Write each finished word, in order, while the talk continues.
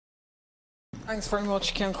Thanks very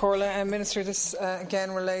much, Ceann Comhairle. Minister, this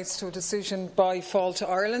again relates to a decision by Failte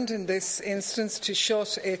Ireland, in this instance, to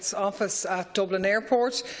shut its office at Dublin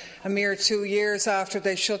Airport a mere 2 years after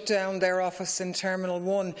they shut down their office in Terminal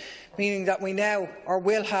 1, meaning that we now, or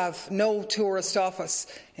will have, no tourist office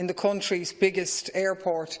in the country's biggest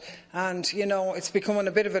airport. And, you know, it's becoming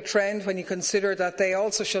a bit of a trend when you consider that they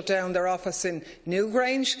also shut down their office in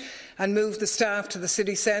Newgrange and moved the staff to the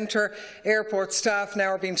city centre. Airport staff now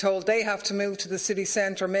are being told they have to move to the city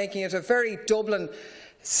centre, making it a very Dublin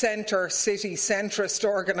centre, city centrist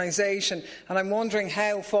organisation. And I'm wondering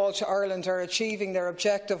how Failte Ireland are achieving their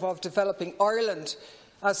objective of developing Ireland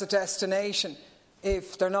as a destination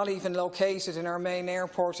if they're not even located in our main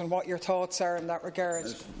airport, and what your thoughts are in that regard.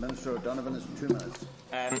 Minister O'Donovan is 2 minutes.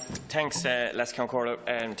 Thanks, Les Ceann Comhairle,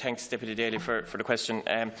 and thanks, Deputy Daly, for the question.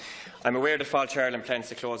 I'm aware that Failte Ireland plans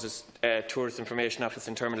to close its Tourist Information Office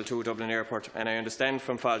in Terminal 2, Dublin Airport, and I understand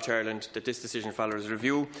from Failte Ireland that this decision follows a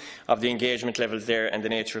review of the engagement levels there and the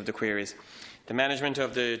nature of the queries. The management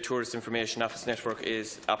of the Tourist Information Office network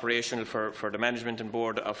is operational for the management and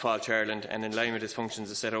board of Failte Ireland, and in line with its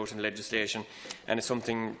functions as set out in legislation, and is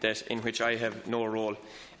something in which I have no role.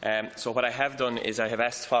 So what I have done is I have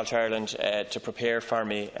asked Failte Ireland to prepare for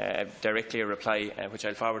me directly a reply, which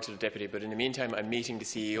I'll forward to the Deputy. But in the meantime, I'm meeting the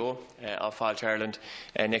CEO of Failte Ireland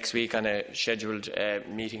next week on a scheduled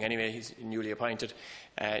meeting anyway. He's newly appointed.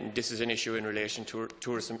 And this is an issue in relation to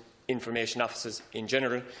tourism information offices in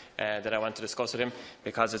general that I want to discuss with him,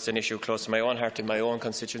 because it's an issue close to my own heart in my own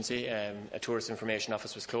constituency. A tourist information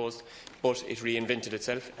office was closed, but it reinvented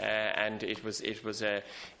itself and it was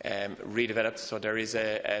redeveloped. So there is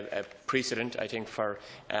a precedent, I think, for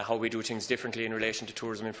how we do things differently in relation to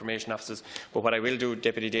tourism information offices. But what I will do,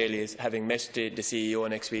 Deputy Daly, is having met the CEO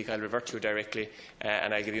next week, I'll revert to you directly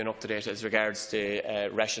and I'll give you an update as regards the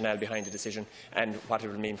rationale behind the decision and what it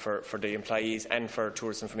will mean for the employees and for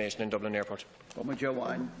tourist information in Dublin Airport. Well,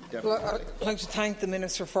 I'd like to thank the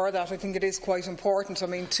Minister for that. I think it is quite important. I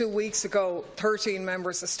mean, 2 weeks ago, 13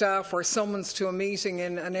 members of staff were summoned to a meeting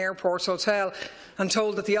in an airport hotel and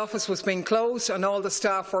told that the office was being closed and all the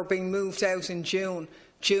staff were being moved out in June,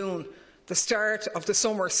 the start of the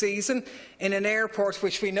summer season, in an airport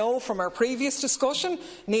which we know from our previous discussion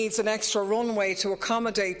needs an extra runway to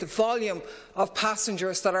accommodate the volume of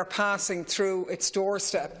passengers that are passing through its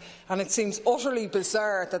doorstep. And it seems utterly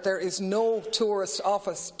bizarre that there is no tourist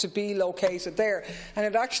office to be located there. And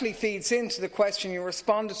it actually feeds into the question you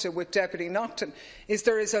responded to with Deputy Naughton, is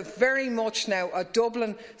there is a very much now a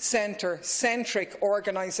Dublin centre-centric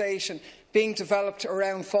organisation being developed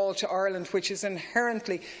around Failte Ireland, which is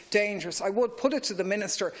inherently dangerous. I would put it to the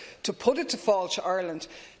Minister to put it to Failte Ireland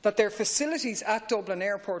that their facilities at Dublin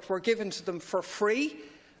Airport were given to them for free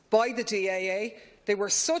by the DAA. They were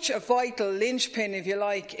such a vital linchpin, if you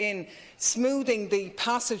like, in smoothing the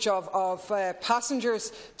passage of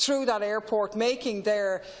passengers through that airport, making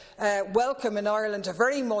their welcome in Ireland a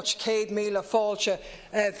very much Céad Míle Fáilte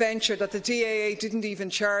venture, that the DAA didn't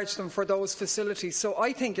even charge them for those facilities. So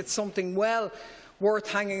I think it's something well worth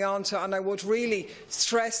hanging on to, and I would really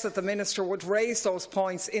stress that the Minister would raise those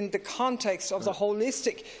points in the context of the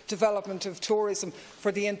holistic development of tourism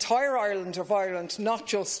for the entire island of Ireland, not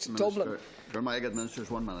just Dublin.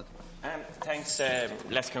 Ministers, 1 minute. Thanks,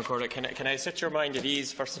 Les Ceann Comhairle. Can I set your mind at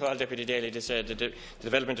ease, first of all, Deputy Daly, to say that the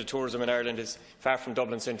development of tourism in Ireland is far from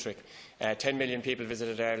Dublin-centric. 10 million people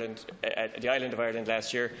visited Ireland, the island of Ireland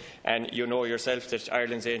last year, and you know yourself that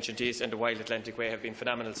Ireland's Ancient East and the Wild Atlantic Way have been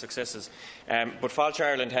phenomenal successes. But Failte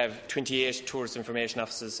Ireland have 28 tourist information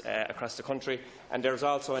offices across the country, and there is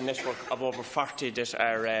also a network of over 40 that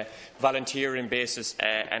are volunteering basis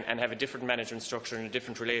and have a different management structure and a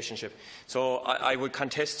different relationship. So I would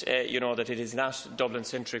contest that it is not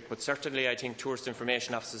Dublin-centric, but certainly I think tourist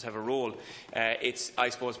information offices have a role. I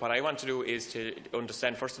suppose what I want to do is to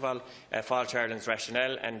understand, first of all, Failte Ireland's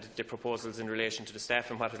rationale and the proposals in relation to the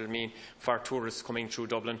staff and what it will mean for tourists coming through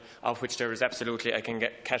Dublin, of which there is absolutely, I can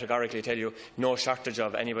categorically tell you, no shortage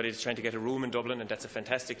of. Anybody that's trying to get a room in Dublin, and that's a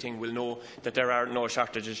fantastic thing, will know that there are no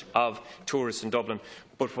shortages of tourists in Dublin.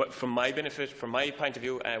 But from my benefit, from my point of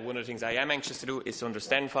view, one of the things I am anxious to do is to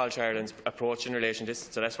understand Failte Ireland's approach in relation to this.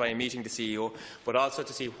 So that's why I'm meeting the CEO, but also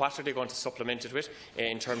to see what are they going to supplement it with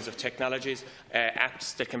in terms of technologies,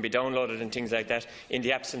 apps that can be downloaded and things like that, in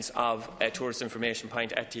the absence of a tourist information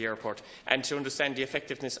point at the airport, and to understand the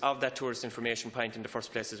effectiveness of that tourist information point in the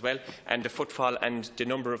first place as well, and the footfall and the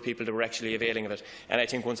number of people that were actually availing of it. And I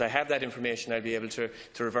think once I have that information, I'll be able to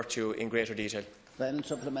revert to you in greater detail. Final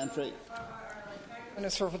supplementary.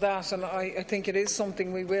 Minister, for that, and I think it is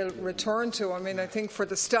something we will return to. I mean, I think for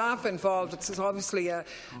the staff involved, it's obviously a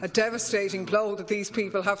devastating blow that these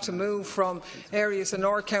people have to move from areas in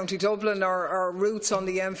North County Dublin or routes on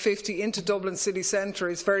the M50 into Dublin city centre.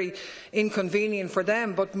 It's very inconvenient for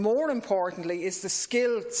them, but more importantly is the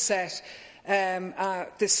skill set.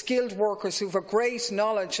 The skilled workers who have a great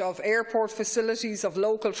knowledge of airport facilities, of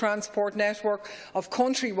local transport network, of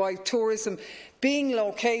countrywide tourism, being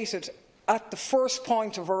located at the first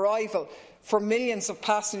point of arrival for millions of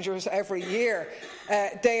passengers every year.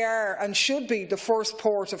 They are and should be the first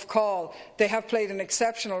port of call. They have played an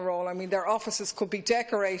exceptional role. I mean, their offices could be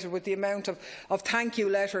decorated with the amount of thank you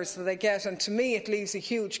letters that they get, and to me it leaves a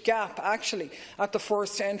huge gap actually at the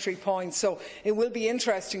first entry point. So it will be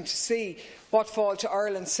interesting to see what Failte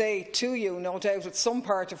Ireland say to you. No doubt it's some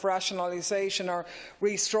part of rationalisation or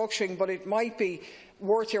restructuring, but it might be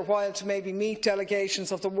worth your while to maybe meet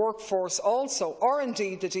delegations of the workforce also, or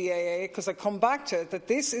indeed the DAA, because I come back to it that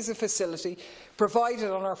this is a facility provided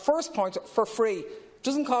on our first point for free. It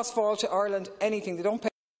doesn't cost Failte Ireland anything. They don't pay.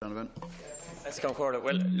 Donovan.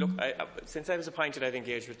 Well, look, since I was appointed, I've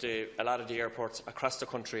engaged with a lot of the airports across the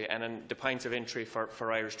country and in the points of entry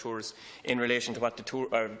for Irish tours in relation to what the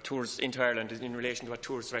tours into Ireland is in relation to what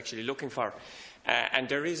tourists are actually looking for. And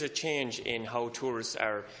there is a change in how tourists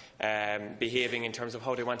are behaving in terms of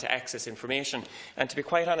how they want to access information. And to be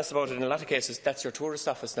quite honest about it, in a lot of cases, that's your tourist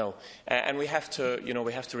office now. And we have to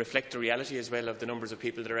reflect the reality as well of the numbers of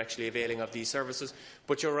people that are actually availing of these services.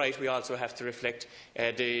 But you're right, we also have to reflect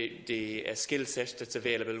the skill set that's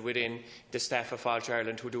available within the staff of Failte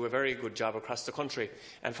Ireland, who do a very good job across the country.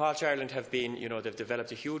 And Failte Ireland have been, they've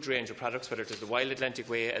developed a huge range of products, whether it is the Wild Atlantic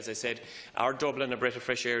Way, as I said, or Dublin, a breath of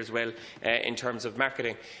fresh air as well, in terms of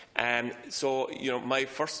marketing. So, my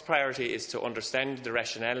first priority is to understand the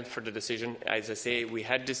rationale for the decision. As I say, we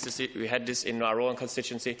had this in our own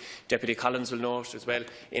constituency. Deputy Collins will know it as well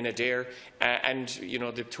in Adair, and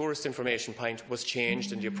the tourist information point was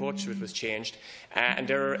changed and the approach to it was changed, and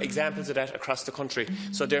there are examples of that across the country.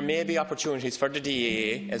 So there may be opportunities for the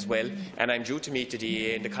DAA as well, and I'm due to meet the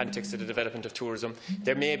DAA in the context of the development of tourism.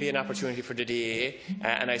 There may be an opportunity for the DAA,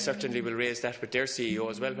 and I certainly will raise that with their CEO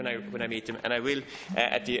as well when I meet them, and I will,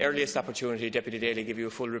 at the earliest opportunity, Deputy Daly, give you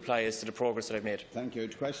a full reply as to the progress that I've made. Thank you.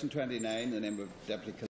 To question 29, the name of Deputy